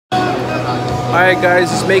Alright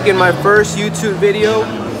guys, just making my first YouTube video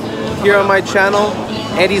here on my channel,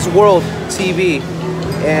 Eddie's World TV.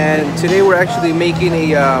 And today we're actually making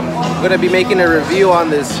a, gonna be making a review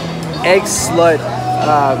on this egg slut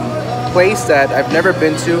place that I've never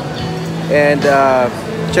been to. And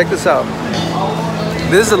check this out.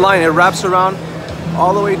 This is the line, it wraps around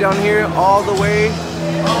all the way down here, all the way,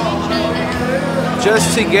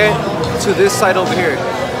 just to get to this side over here.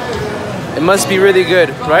 It must be really good,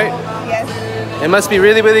 right? Yes. It must be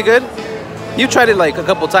really, really good. You tried it like a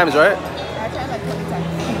couple times, right? I tried like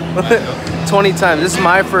 20 times. 20 times. This is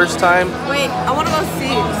my first time. Wait, I want to go see.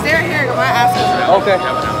 Stay right here. My ass is Okay.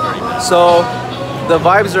 So the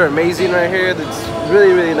vibes are amazing right here. It's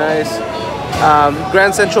really, really nice.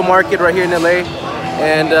 Grand Central Market right here in LA,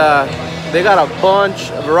 and they got a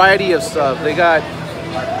variety of stuff. They got,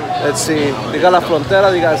 let's see, they got La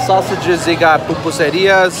Frontera, they got sausages, they got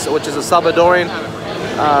pupuserias, which is a Salvadoran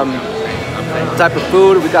type of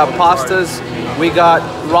food. We got pastas, we got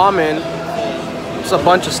ramen. It's a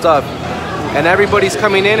bunch of stuff, and everybody's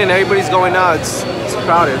coming in and everybody's going out. It's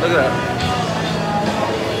crowded. Look at that.